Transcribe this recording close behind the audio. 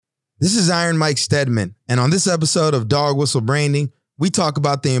This is Iron Mike Stedman, and on this episode of Dog Whistle Branding, we talk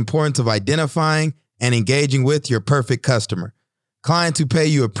about the importance of identifying and engaging with your perfect customer. Clients who pay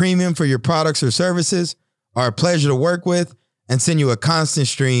you a premium for your products or services, are a pleasure to work with, and send you a constant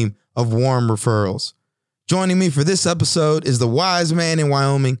stream of warm referrals. Joining me for this episode is the wise man in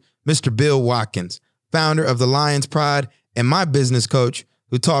Wyoming, Mr. Bill Watkins, founder of the Lions Pride and my business coach,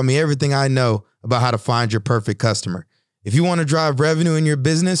 who taught me everything I know about how to find your perfect customer. If you want to drive revenue in your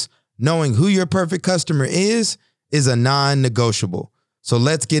business, knowing who your perfect customer is a non-negotiable. So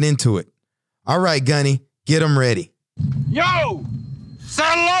let's get into it. All right, Gunny, get them ready. Yo,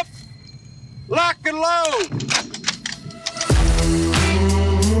 saddle up, lock and load.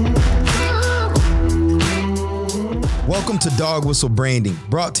 Welcome to Dog Whistle Branding,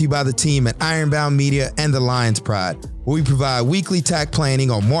 brought to you by the team at Ironbound Media and the Lions Pride, where we provide weekly tack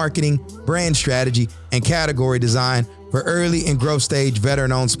planning on marketing, brand strategy, and category design for early and growth stage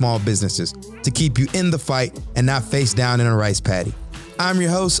veteran-owned small businesses to keep you in the fight and not face down in a rice paddy. I'm your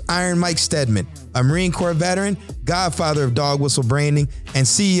host, Iron Mike Stedman, a Marine Corps veteran, godfather of Dog Whistle Branding, and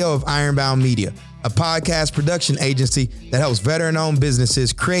CEO of Ironbound Media, a podcast production agency that helps veteran-owned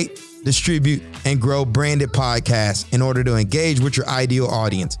businesses create, distribute, and grow branded podcasts in order to engage with your ideal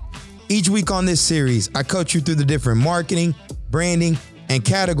audience. Each week on this series, I coach you through the different marketing, branding, and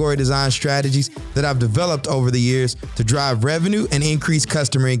category design strategies that I've developed over the years to drive revenue and increase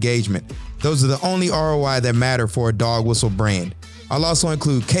customer engagement. Those are the only ROI that matter for a dog whistle brand. I'll also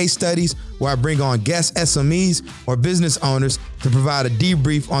include case studies where I bring on guest SMEs or business owners to provide a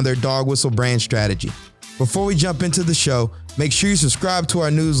debrief on their dog whistle brand strategy. Before we jump into the show, make sure you subscribe to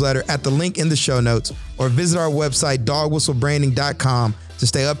our newsletter at the link in the show notes or visit our website, dogwhistlebranding.com, to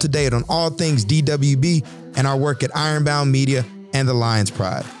stay up to date on all things DWB and our work at Ironbound Media and the Lions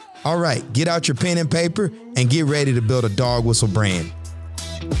Pride. All right, get out your pen and paper and get ready to build a dog whistle brand.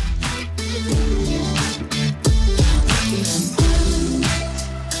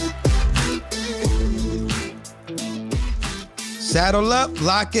 Saddle up,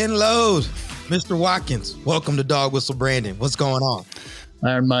 lock and load. Mr. Watkins, welcome to Dog Whistle Branding. What's going on?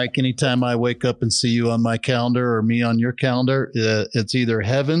 Iron Mike, anytime I wake up and see you on my calendar or me on your calendar, it's either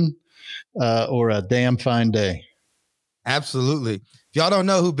heaven or a damn fine day. Absolutely. If y'all don't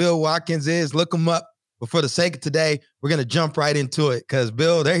know who Bill Watkins is, look him up. But for the sake of today, we're going to jump right into it because,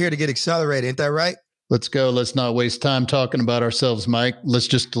 Bill, they're here to get accelerated. Ain't that right? Let's go. Let's not waste time talking about ourselves, Mike. Let's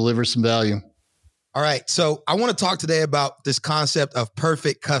just deliver some value. All right. So I want to talk today about this concept of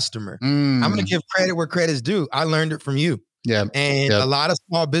perfect customer. I'm going to give credit where credit's due. I learned it from you. Yeah. And a lot of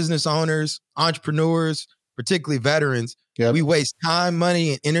small business owners, entrepreneurs, particularly veterans, we waste time,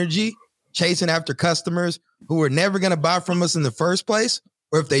 money, and energy chasing after customers who are never going to buy from us in the first place.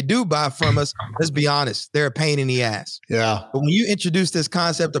 Or if they do buy from us, let's be honest, they're a pain in the ass. Yeah. But when you introduced this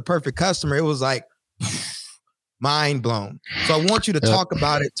concept of perfect customer, it was like mind blown. So I want you to talk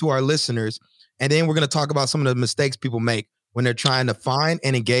about it to our listeners. And then we're going to talk about some of the mistakes people make when they're trying to find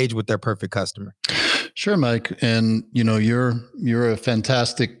and engage with their perfect customer. Sure, Mike. And you're a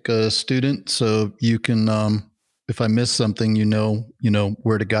fantastic student, so you can, if I miss something, you know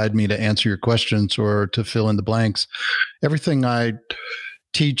where to guide me to answer your questions or to fill in the blanks. Everything I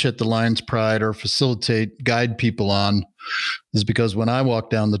teach at the Lions Pride or facilitate, guide people on is because when I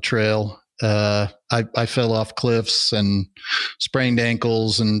walk down the trail, I fell off cliffs and sprained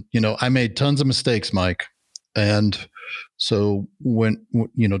ankles, and I made tons of mistakes, Mike. And so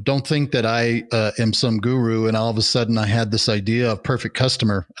don't think that I am some guru and all of a sudden I had this idea of perfect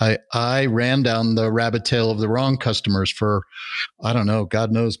customer. I ran down the rabbit tail of the wrong customers for, I don't know,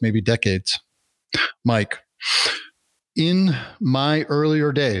 God knows, maybe decades. Mike, in my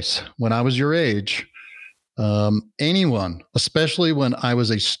earlier days, when I was your age, anyone, especially when I was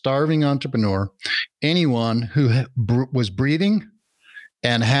a starving entrepreneur, anyone who was breathing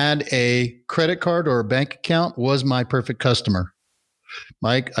and had a credit card or a bank account was my perfect customer.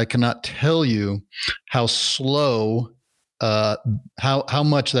 Mike, I cannot tell you how slow, how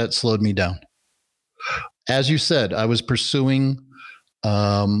much that slowed me down. As you said, I was pursuing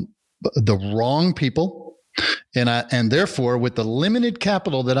the wrong people, and therefore, with the limited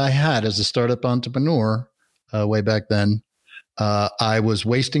capital that I had as a startup entrepreneur way back then, I was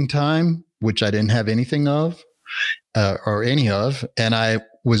wasting time, which I didn't have anything of. And I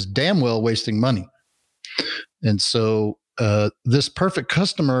was damn well wasting money. And so this perfect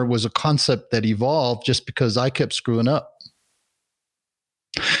customer was a concept that evolved just because I kept screwing up.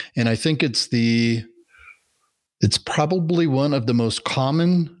 And I think it's probably one of the most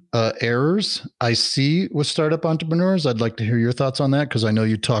common errors I see with startup entrepreneurs. I'd like to hear your thoughts on that because I know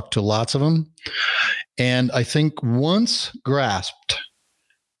you talk to lots of them. And I think once grasped,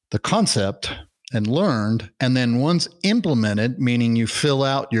 the concept and learned, and then once implemented, meaning you fill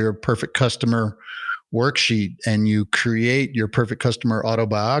out your perfect customer worksheet and you create your perfect customer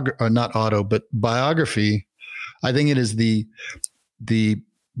biography. I think it is the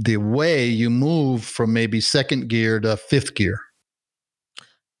way you move from maybe second gear to fifth gear.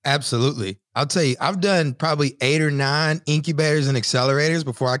 Absolutely. I'll tell you, I've done probably 8 or 9 incubators and accelerators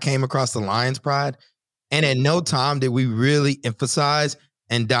before I came across the Lions Pride. And at no time did we really emphasize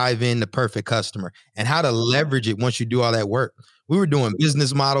and dive in the perfect customer and how to leverage it once you do all that work. We were doing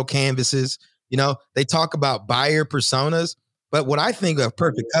business model canvases. They talk about buyer personas, but what I think of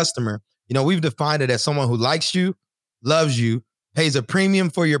perfect customer, we've defined it as someone who likes you, loves you, pays a premium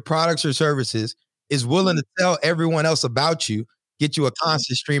for your products or services, is willing to tell everyone else about you, get you a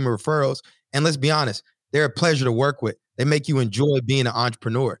constant stream of referrals. And let's be honest, they're a pleasure to work with. They make you enjoy being an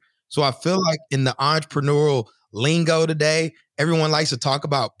entrepreneur. So I feel like in the entrepreneurial lingo today, everyone likes to talk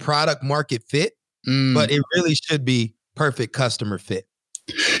about product market fit, but it really should be perfect customer fit.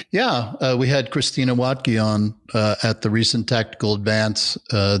 Yeah, we had Christina Watke on at the recent Tactical Advance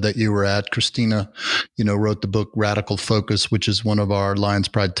that you were at. Christina, wrote the book Radical Focus, which is one of our Lions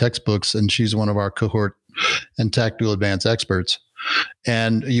Pride textbooks, and she's one of our cohort and Tactical Advance experts.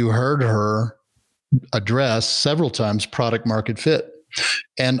 And you heard her address several times product market fit.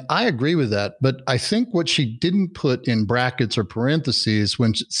 And I agree with that. But I think what she didn't put in brackets or parentheses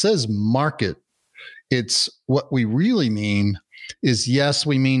when it says market, it's what we really mean is, yes,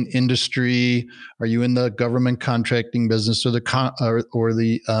 we mean industry. Are you in the government contracting business or the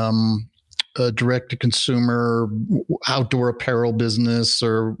direct to consumer outdoor apparel business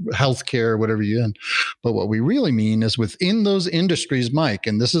or healthcare, whatever you're in? But what we really mean is within those industries, Mike,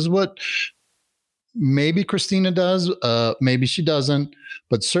 and this is what maybe Christina does, maybe she doesn't,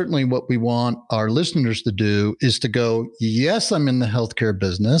 but certainly what we want our listeners to do is to go, yes, I'm in the healthcare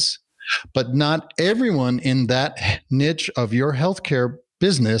business, but not everyone in that niche of your healthcare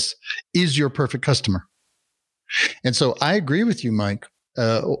business is your perfect customer. And so I agree with you, Mike.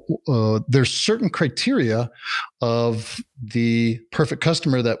 There's certain criteria of the perfect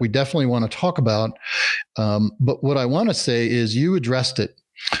customer that we definitely want to talk about. But what I want to say is you addressed it.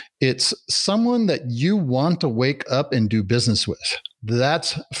 It's someone that you want to wake up and do business with.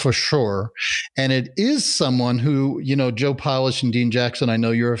 That's for sure. And it is someone who, Joe Polish and Dean Jackson, I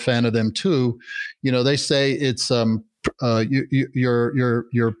know you're a fan of them too. They say it's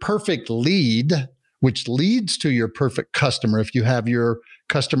your perfect lead, which leads to your perfect customer if you have your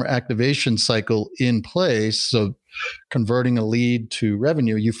customer activation cycle in place. So converting a lead to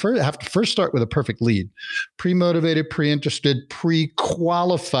revenue, you have to first start with a perfect lead. Pre-motivated, pre-interested,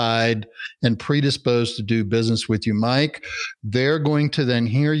 pre-qualified, and predisposed to do business with you, Mike. They're going to then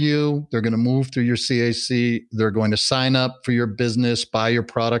hear you. They're going to move through your CAC. They're going to sign up for your business, buy your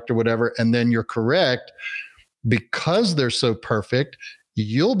product or whatever. And then you're correct. Because they're so perfect,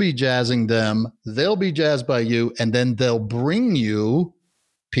 you'll be jazzing them. They'll be jazzed by you. And then they'll bring you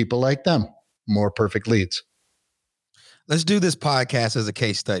people like them, more perfect leads. Let's do this podcast as a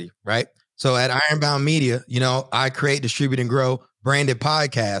case study, right? So at Ironbound Media, I create, distribute, and grow branded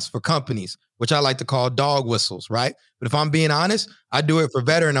podcasts for companies, which I like to call dog whistles, right? But if I'm being honest, I do it for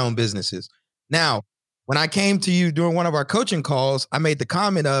veteran-owned businesses. Now, when I came to you during one of our coaching calls, I made the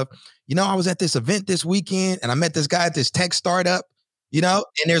comment of, I was at this event this weekend and I met this guy at this tech startup, and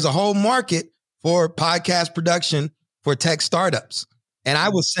there's a whole market for podcast production for tech startups. And I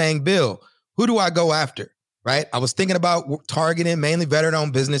was saying, Bill, who do I go after? Right? I was thinking about targeting mainly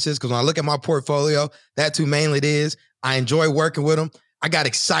veteran-owned businesses because when I look at my portfolio, that's who mainly it is. I enjoy working with them. I got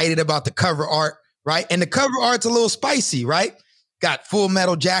excited about the cover art, right? And the cover art's a little spicy, right? Got Full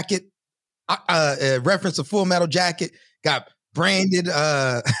Metal Jacket, reference to Full Metal Jacket, got branded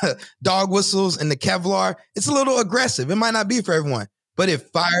dog whistles and the Kevlar. It's a little aggressive. It might not be for everyone, but it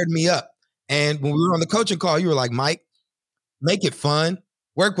fired me up. And when we were on the coaching call, you were like, Mike, make it fun.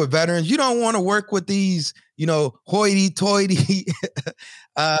 Work with veterans. You don't want to work with these, hoity-toity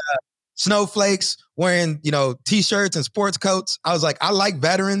snowflakes wearing, T-shirts and sports coats. I was like, I like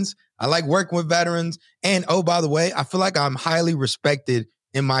veterans. I like working with veterans. And oh, by the way, I feel like I'm highly respected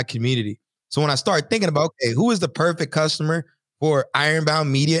in my community. So when I start thinking about, okay, who is the perfect customer for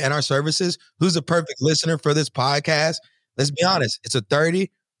Ironbound Media and our services? Who's the perfect listener for this podcast? Let's be honest. It's a 30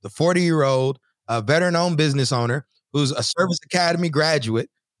 to 40-year-old veteran-owned business owner who's a Service Academy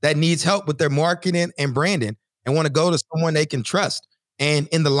graduate that needs help with their marketing and branding and want to go to someone they can trust. And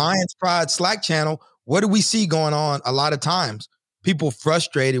in the Lions Pride Slack channel, what do we see going on a lot of times? People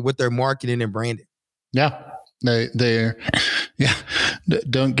frustrated with their marketing and branding. Yeah. They're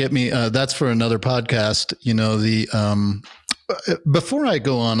don't get me. That's for another podcast. before I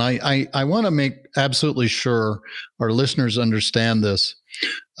go on, I want to make absolutely sure our listeners understand this.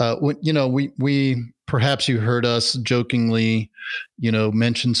 We perhaps you heard us jokingly,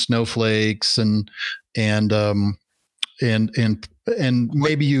 mention snowflakes and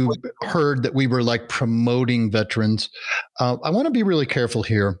maybe you heard that we were like promoting veterans. I want to be really careful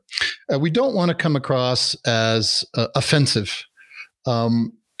here. We don't want to come across as offensive.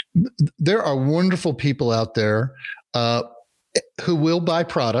 There are wonderful people out there who will buy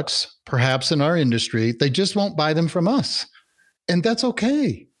products, perhaps in our industry. They just won't buy them from us, and that's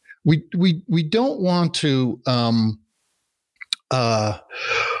okay. We don't want to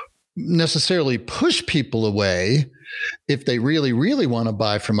necessarily push people away if they really, really want to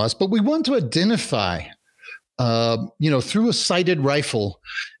buy from us, but we want to identify, through a sighted rifle,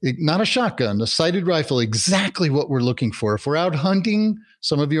 not a shotgun, a sighted rifle, exactly what we're looking for. If we're out hunting,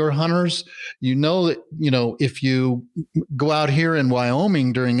 some of you are hunters, that, if you go out here in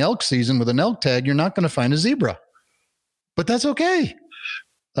Wyoming during elk season with an elk tag, you're not going to find a zebra, but that's okay.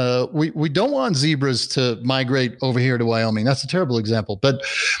 We don't want zebras to migrate over here to Wyoming. That's a terrible example,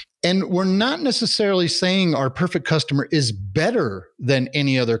 and we're not necessarily saying our perfect customer is better than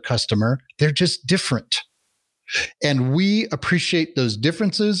any other customer. They're just different. And we appreciate those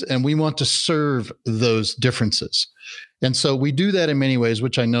differences and we want to serve those differences. And so we do that in many ways,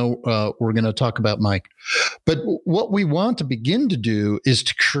 which I know we're going to talk about, Mike. But what we want to begin to do is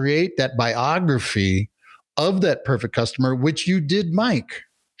to create that biography of that perfect customer, which you did, Mike.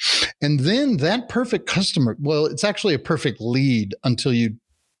 And then that perfect customer, well, it's actually a perfect lead until you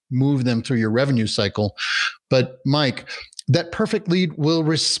move them through your revenue cycle. But Mike, that perfect lead will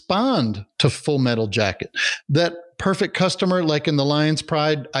respond to Full Metal Jacket. That perfect customer, like in the Lion's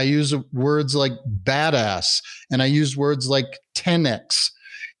Pride, I use words like badass and I use words like 10x.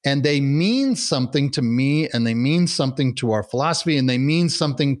 And they mean something to me and they mean something to our philosophy and they mean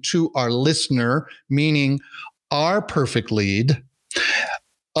something to our listener, meaning our perfect lead.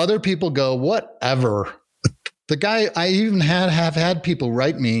 Other people go, whatever. The guy, I even have had people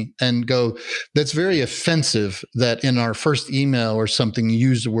write me and go, that's very offensive that in our first email or something, you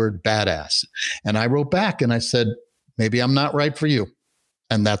use the word badass. And I wrote back and I said, maybe I'm not right for you.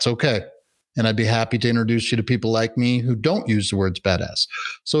 And that's okay. And I'd be happy to introduce you to people like me who don't use the words badass.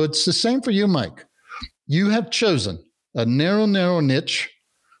 So it's the same for you, Mike. You have chosen a narrow niche,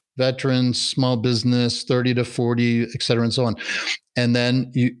 veterans, small business, 30 to 40, et cetera, and so on. And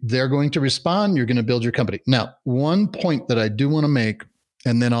then they're going to respond. You're going to build your company. Now, one point that I do want to make,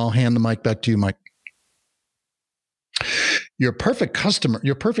 and then I'll hand the mic back to you, Mike. Your perfect customer,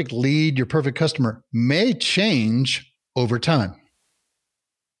 your perfect lead, your perfect customer may change over time.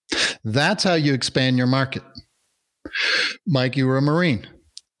 That's how you expand your market. Mike, you were a Marine.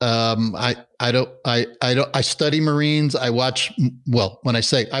 I study Marines. I watch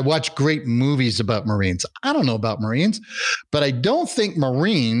great movies about Marines. I don't know about Marines, but I don't think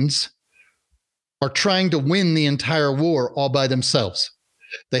Marines are trying to win the entire war all by themselves.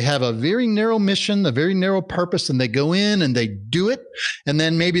 They have a very narrow mission, a very narrow purpose, and they go in and they do it. And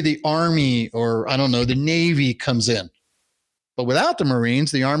then maybe the Army or the Navy comes in. But without the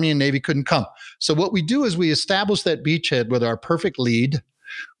Marines, the Army and Navy couldn't come. So what we do is we establish that beachhead with our perfect lead.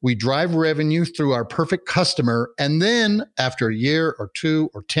 We drive revenue through our perfect customer. And then after a year or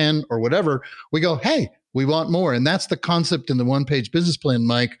 2 or 10 or whatever, we go, hey, we want more. And that's the concept in the one-page business plan,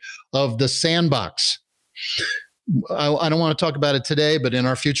 Mike, of the sandbox. I don't want to talk about it today, but in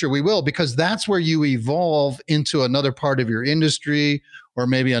our future we will, because that's where you evolve into another part of your industry or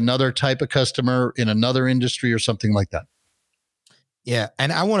maybe another type of customer in another industry or something like that. Yeah.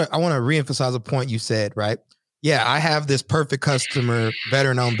 And I want to reemphasize a point you said, right? Yeah, I have this perfect customer,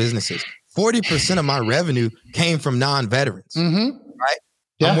 veteran-owned businesses. 40% of my revenue came from non-veterans, right?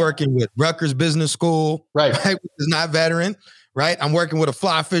 Yeah. I'm working with Rutgers Business School, right? Which is not veteran, right? I'm working with a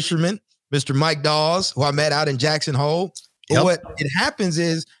fly fisherman, Mr. Mike Dawes, who I met out in Jackson Hole. But what it happens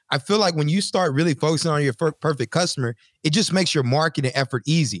is, I feel like when you start really focusing on your perfect customer, it just makes your marketing effort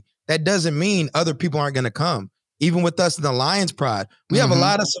easy. That doesn't mean other people aren't going to come. Even with us in the Lion's Pride, we have a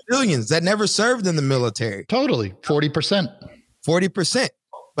lot of civilians that never served in the military. Totally. 40%. 40%.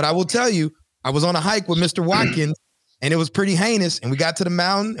 But I will tell you, I was on a hike with Mr. Watkins and it was pretty heinous. And we got to the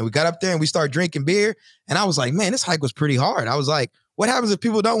mountain and we got up there and we started drinking beer. And I was like, man, this hike was pretty hard. I was like, what happens if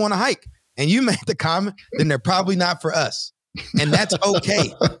people don't want to hike? And you made the comment, then they're probably not for us. And that's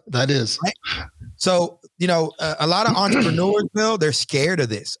okay. That is. Right? So, a lot of entrepreneurs, Bill, they're scared of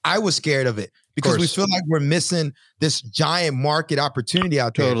this. I was scared of it because we feel like we're missing this giant market opportunity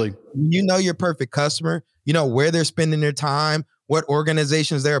out there. Totally. You know your perfect customer, where they're spending their time, what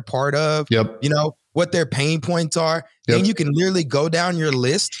organizations they're a part of, what their pain points are, then you can literally go down your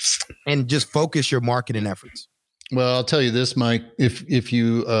list and just focus your marketing efforts. Well, I'll tell you this, Mike. If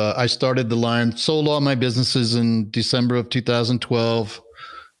you, I started the line, sold all my businesses in December of 2012,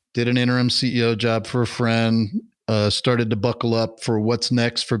 did an interim CEO job for a friend, started to buckle up for what's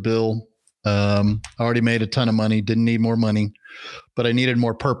next for Bill. Already made a ton of money, didn't need more money, but I needed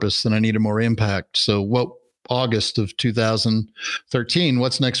more purpose and I needed more impact. So August of 2013,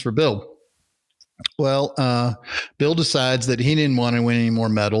 what's next for Bill? Well, Bill decides that he didn't want to win any more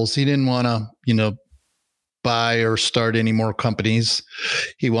medals. He didn't want to, buy or start any more companies.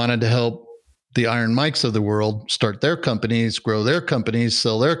 He wanted to help the Iron Mikes of the world start their companies, grow their companies,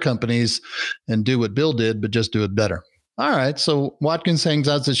 sell their companies, and do what Bill did, but just do it better. All right. So Watkins hangs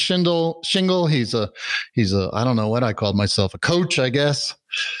out at Shingle. He's a, I don't know what I called myself, a coach, I guess,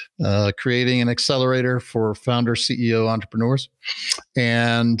 creating an accelerator for founder, CEO, entrepreneurs.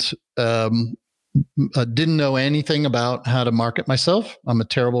 And, I didn't know anything about how to market myself. I'm a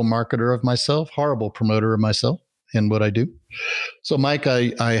terrible marketer of myself, horrible promoter of myself and what I do. So Mike,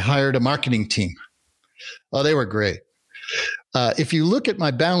 I hired a marketing team. Oh, they were great. If you look at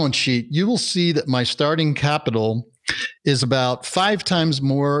my balance sheet, you will see that my starting capital is about 5 times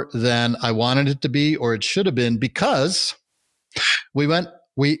more than I wanted it to be, or it should have been, because we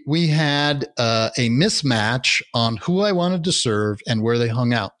had a mismatch on who I wanted to serve and where they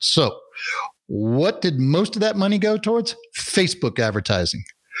hung out. So what did most of that money go towards? Facebook advertising.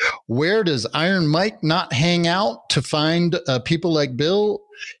 Where does Iron Mike not hang out to find people like Bill?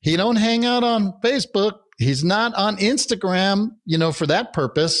 He don't hang out on Facebook. He's not on Instagram, for that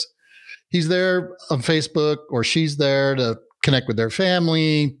purpose. He's there on Facebook, or she's there to connect with their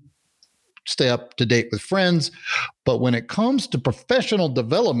family, stay up to date with friends. But when it comes to professional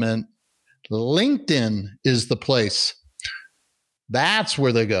development, LinkedIn is the place. That's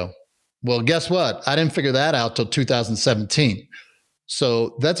where they go. Well, guess what? I didn't figure that out till 2017.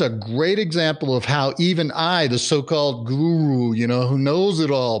 So that's a great example of how even I, the so-called guru, who knows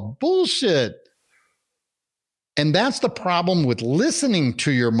it all, bullshit. And that's the problem with listening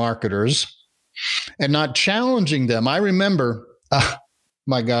to your marketers and not challenging them. I remember,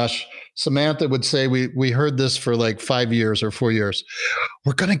 my gosh, Samantha would say, we heard this for like 5 years or 4 years.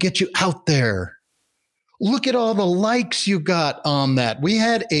 We're going to get you out there. Look at all the likes you got on that. We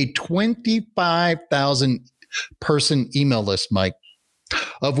had a 25,000 person email list, Mike,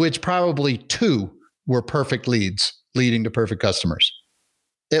 of which probably 2 were perfect leads leading to perfect customers.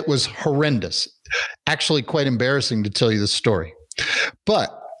 It was horrendous. Actually, quite embarrassing to tell you this story. But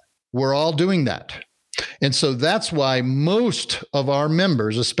we're all doing that. And so that's why most of our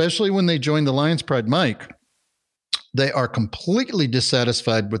members, especially when they join the Lions Pride Mike, they are completely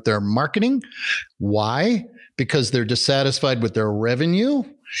dissatisfied with their marketing. Why? Because they're dissatisfied with their revenue.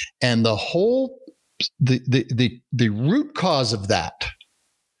 And the root cause of that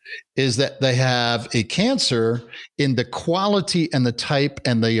is that they have a cancer in the quality and the type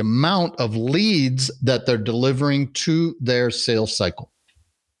and the amount of leads that they're delivering to their sales cycle.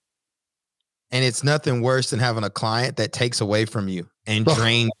 And it's nothing worse than having a client that takes away from you and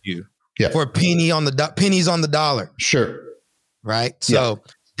drains you. Yeah. For pennies on the dollar. Sure. Right. So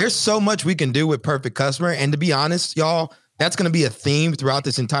there's so much we can do with Perfect Customer. And to be honest, y'all, that's going to be a theme throughout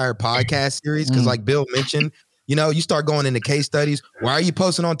this entire podcast series. Because like Bill mentioned, you start going into case studies. Why are you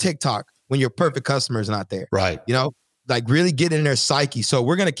posting on TikTok when your perfect customer is not there? Right. Like really get in their psyche. So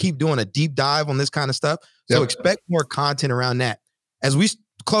we're going to keep doing a deep dive on this kind of stuff. So expect more content around that. As we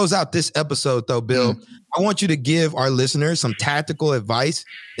close out this episode though, Bill, I want you to give our listeners some tactical advice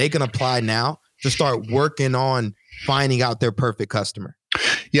they can apply now to start working on finding out their perfect customer.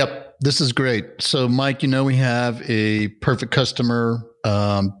 Yep. This is great. So Mike, we have a perfect customer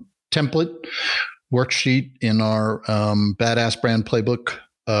template worksheet in our Badass Brand Playbook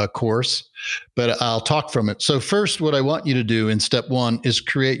course, but I'll talk from it. So first, what I want you to do in step 1 is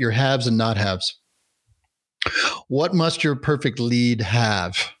create your haves and not haves. What must your perfect lead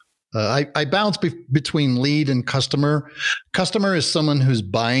have? I bounce between lead and customer. Customer is someone who's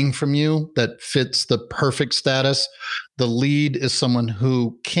buying from you that fits the perfect status. The lead is someone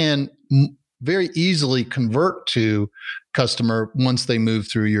who can very easily convert to customer once they move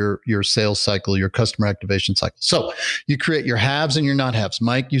through your sales cycle, your customer activation cycle. So you create your haves and your not haves.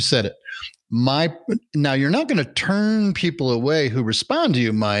 Mike, you said it. Now you're not going to turn people away who respond to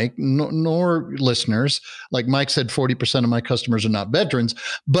you, Mike, nor listeners. Like Mike said, 40% of my customers are not veterans.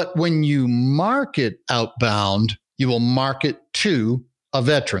 But when you market outbound, you will market to a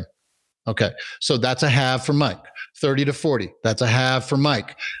veteran. Okay. So that's a have for Mike. 30 to 40. That's a have for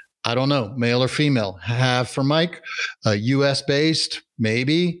Mike. I don't know, male or female. Have for Mike. US based,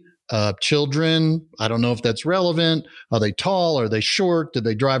 maybe. Children, I don't know if that's relevant. Are they tall? Are they short? Do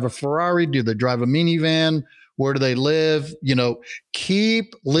they drive a Ferrari? Do they drive a minivan? Where do they live?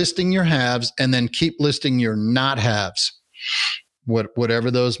 Keep listing your haves and then keep listing your not haves.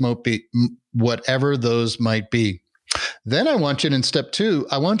 Whatever those might be. Then I want you to, in step 2,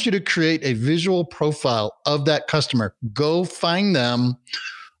 I want you to create a visual profile of that customer. Go find them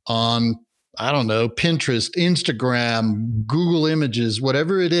on, I don't know, Pinterest, Instagram, Google Images,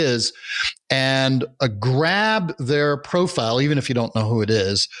 whatever it is, and grab their profile, even if you don't know who it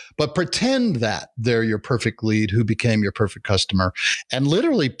is, but pretend that they're your perfect lead who became your perfect customer, and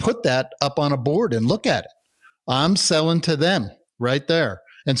literally put that up on a board and look at it. I'm selling to them right there.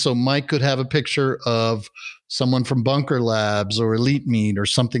 And so Mike could have a picture of someone from Bunker Labs or Elite Meat or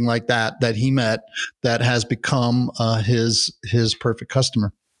something like that he met that has become his perfect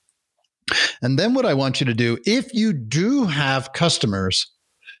customer. And then what I want you to do, if you do have customers,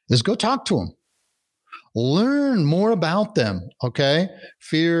 is go talk to them. Learn more about them, okay?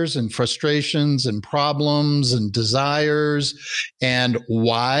 Fears and frustrations and problems and desires and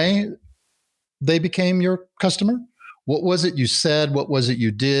why they became your customer. What was it you said? What was it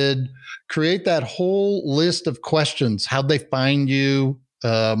you did? Create that whole list of questions. How'd they find you?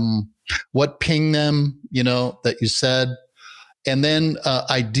 What pinged them, that you said? And then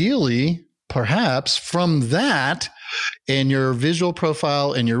ideally, perhaps from that, in your visual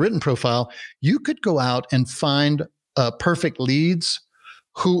profile and your written profile, you could go out and find perfect leads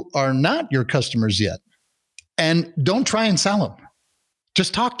who are not your customers yet. And don't try and sell them.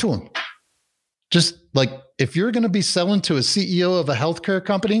 Just talk to them. Just like if you're going to be selling to a CEO of a healthcare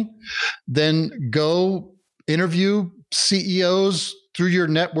company, then go interview CEOs through your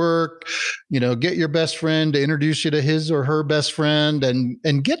network, get your best friend to introduce you to his or her best friend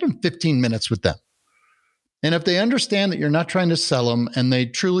and get them 15 minutes with them. And if they understand that you're not trying to sell them and they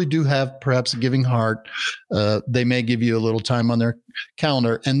truly do have perhaps a giving heart, they may give you a little time on their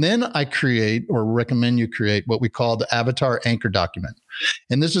calendar. And then I create or recommend you create what we call the avatar anchor document.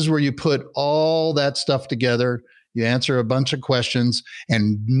 And this is where you put all that stuff together. You answer a bunch of questions.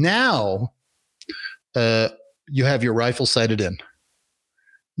 And now you have your rifle sighted in.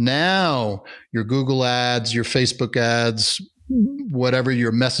 Now your Google ads, your Facebook ads, whatever,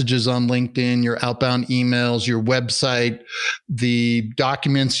 your messages on LinkedIn, your outbound emails, your website, the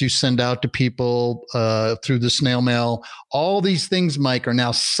documents you send out to people through the snail mail, all these things, Mike, are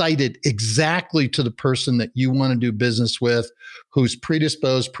now cited exactly to the person that you want to do business with, who's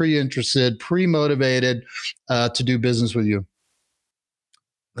predisposed, pre-interested, pre-motivated to do business with you.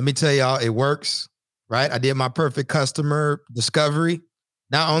 Let me tell y'all, it works, right? I did my perfect customer discovery.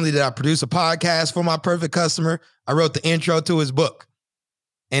 Not only did I produce a podcast for my perfect customer, I wrote the intro to his book,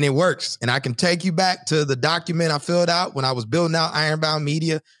 and it works. And I can take you back to the document I filled out when I was building out Ironbound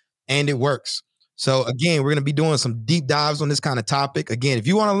Media, and it works. So again, we're going to be doing some deep dives on this kind of topic. Again, if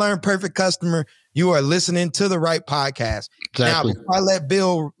you want to learn perfect customer, you are listening to the right podcast. Exactly. Now, before I let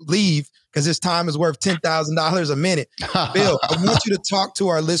Bill leave, because his time is worth $10,000 a minute, Bill, I want you to talk to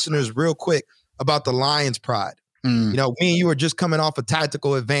our listeners real quick about the Lion's Pride. Me and you were just coming off a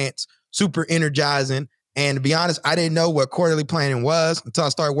tactical advance, super energizing. And to be honest, I didn't know what quarterly planning was until I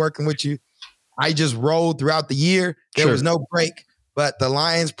started working with you. I just rolled throughout the year. There was no break, but the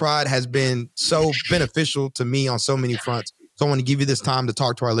Lion's Pride has been so beneficial to me on so many fronts. So I want to give you this time to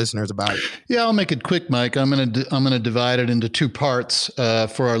talk to our listeners about it. Yeah, I'll make it quick, Mike. I'm going to divide it into 2 parts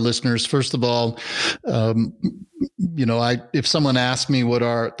for our listeners. First of all, if someone asked me what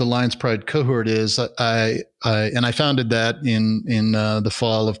the Lion's Pride cohort is, I founded that in the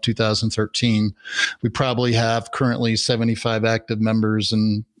fall of 2013. We probably have currently 75 active members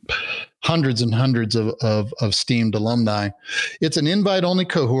and hundreds and hundreds of steamed alumni. It's an invite-only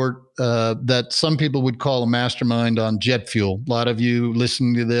cohort that some people would call a mastermind on jet fuel. A lot of you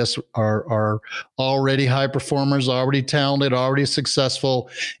listening to this are already high performers, already talented, already successful.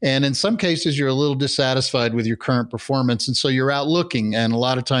 And in some cases, you're a little dissatisfied with your current performance. And so you're out looking. And a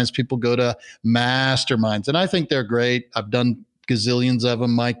lot of times people go to masterminds. And I think they're great. I've done gazillions of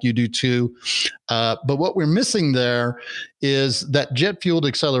them. Mike, you do too. But what we're missing there is that jet-fueled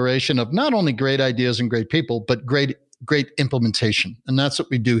acceleration of not only great ideas and great people, but great implementation. And that's what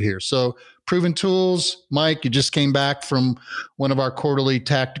we do here. So Proven Tools, Mike, you just came back from one of our quarterly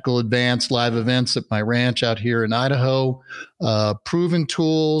tactical advanced live events at my ranch out here in Idaho. Proven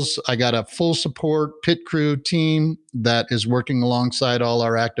Tools, I got a full support pit crew team that is working alongside all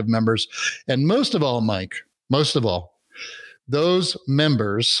our active members. And most of all, Mike, those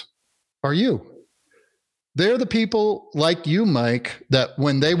members are you. they're the people like you, Mike, that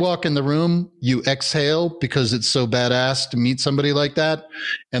when they walk in the room, you exhale because it's so badass to meet somebody like that.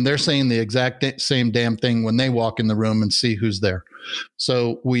 And they're saying the exact same damn thing when they walk in the room and see who's there.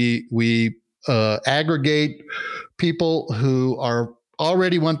 So we aggregate people who are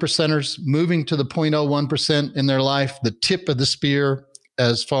already 1%ers moving to the 0.01% in their life, the tip of the spear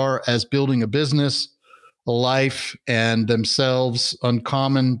as far as building a business, a life, and themselves,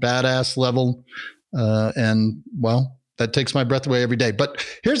 uncommon, badass level. And well, that takes my breath away every day. But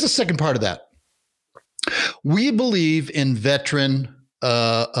here's the second part of that. We believe in veteran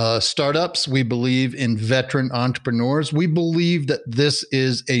startups. We believe in veteran entrepreneurs. We believe that this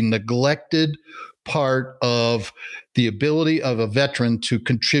is a neglected part of the ability of a veteran to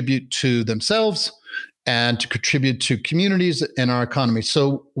contribute to themselves and to contribute to communities and our economy.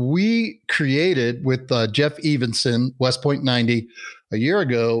 So we created with Jeff Evenson, West Point 90, a year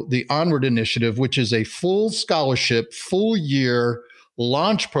ago, the Onward Initiative, which is a full scholarship, full year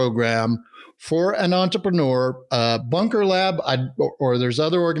launch program for an entrepreneur. Bunker Lab, or there's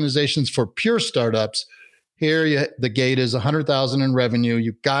other organizations for pure startups. Here, the gate is 100,000 in revenue.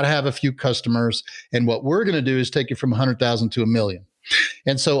 You've got to have a few customers. And what we're going to do is take you from 100,000 to $1 million.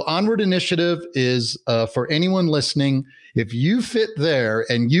 And so Onward Initiative is for anyone listening. If you fit there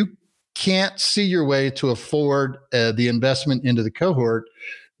and you can't see your way to afford the investment into the cohort,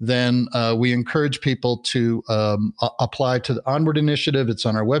 then we encourage people to apply to the Onward Initiative. It's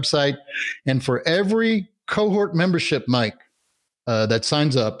on our website. And for every cohort membership, Mike, that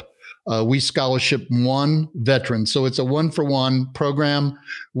signs up, we scholarship one veteran. So it's a 1-for-1 program.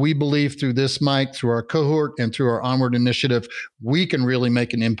 We believe through this, Mike, through our cohort and through our Onward Initiative, we can really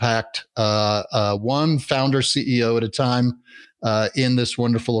make an impact, one founder CEO at a time, in this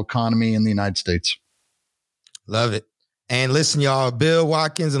wonderful economy in the United States. Love it. And listen, y'all, Bill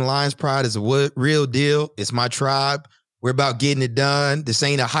Watkins and Lions Pride is a real deal. It's my tribe. We're about getting it done. This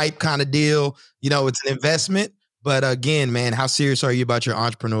ain't a hype kind of deal. You know, it's an investment. But again, man, how serious are you about your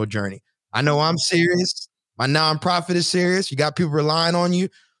entrepreneurial journey? I know I'm serious. My nonprofit is serious. You got people relying on you,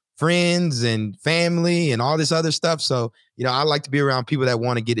 friends and family and all this other stuff. So, you know, I like to be around people that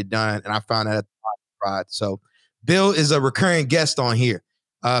want to get it done. And I found that at the Pride. So Bill is a recurring guest on here.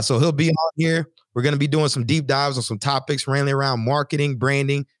 So he'll be on here. We're going to be doing some deep dives on some topics mainly around marketing,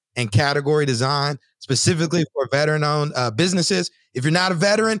 branding, and category design, specifically for veteran-owned businesses. If you're not a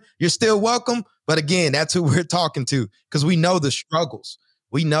veteran, you're still welcome. But again, that's who we're talking to because we know the struggles.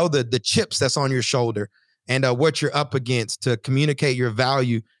 We know the chips that's on your shoulder and what you're up against to communicate your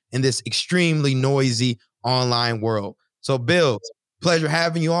value in this extremely noisy online world. So Bill, pleasure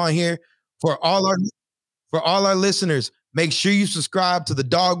having you on here. For all our listeners, make sure you subscribe to the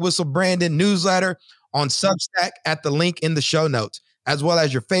Dog Whistle Brandon newsletter on Substack at the link in the show notes, as well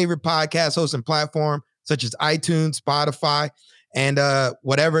as your favorite podcast hosting platform, such as iTunes, Spotify, and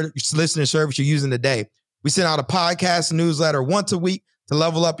whatever listening service you're using today. We send out a podcast newsletter once a week to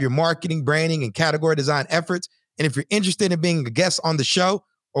level up your marketing, branding, and category design efforts. And if you're interested in being a guest on the show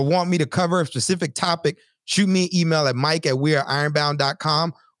or want me to cover a specific topic, shoot me an email at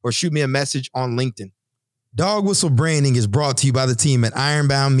mike@weareironbound.com or shoot me a message on LinkedIn. Dog Whistle Branding is brought to you by the team at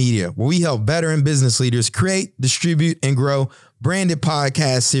Ironbound Media, where we help veteran business leaders create, distribute, and grow branded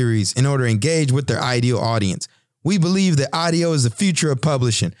podcast series in order to engage with their ideal audience. We believe that audio is the future of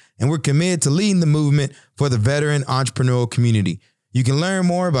publishing, and we're committed to leading the movement for the veteran entrepreneurial community. You can learn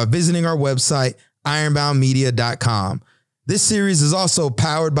more by visiting our website, ironboundmedia.com. This series is also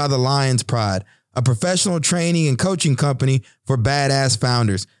powered by the Lions Pride, a professional training and coaching company for badass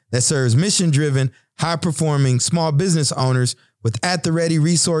founders that serves mission-driven, high-performing small business owners with at-the-ready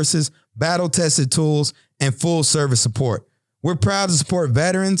resources, battle-tested tools, and full-service support. We're proud to support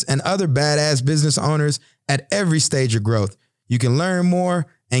veterans and other badass business owners at every stage of growth. You can learn more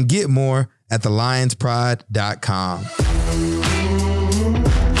and get more at thelionspride.com.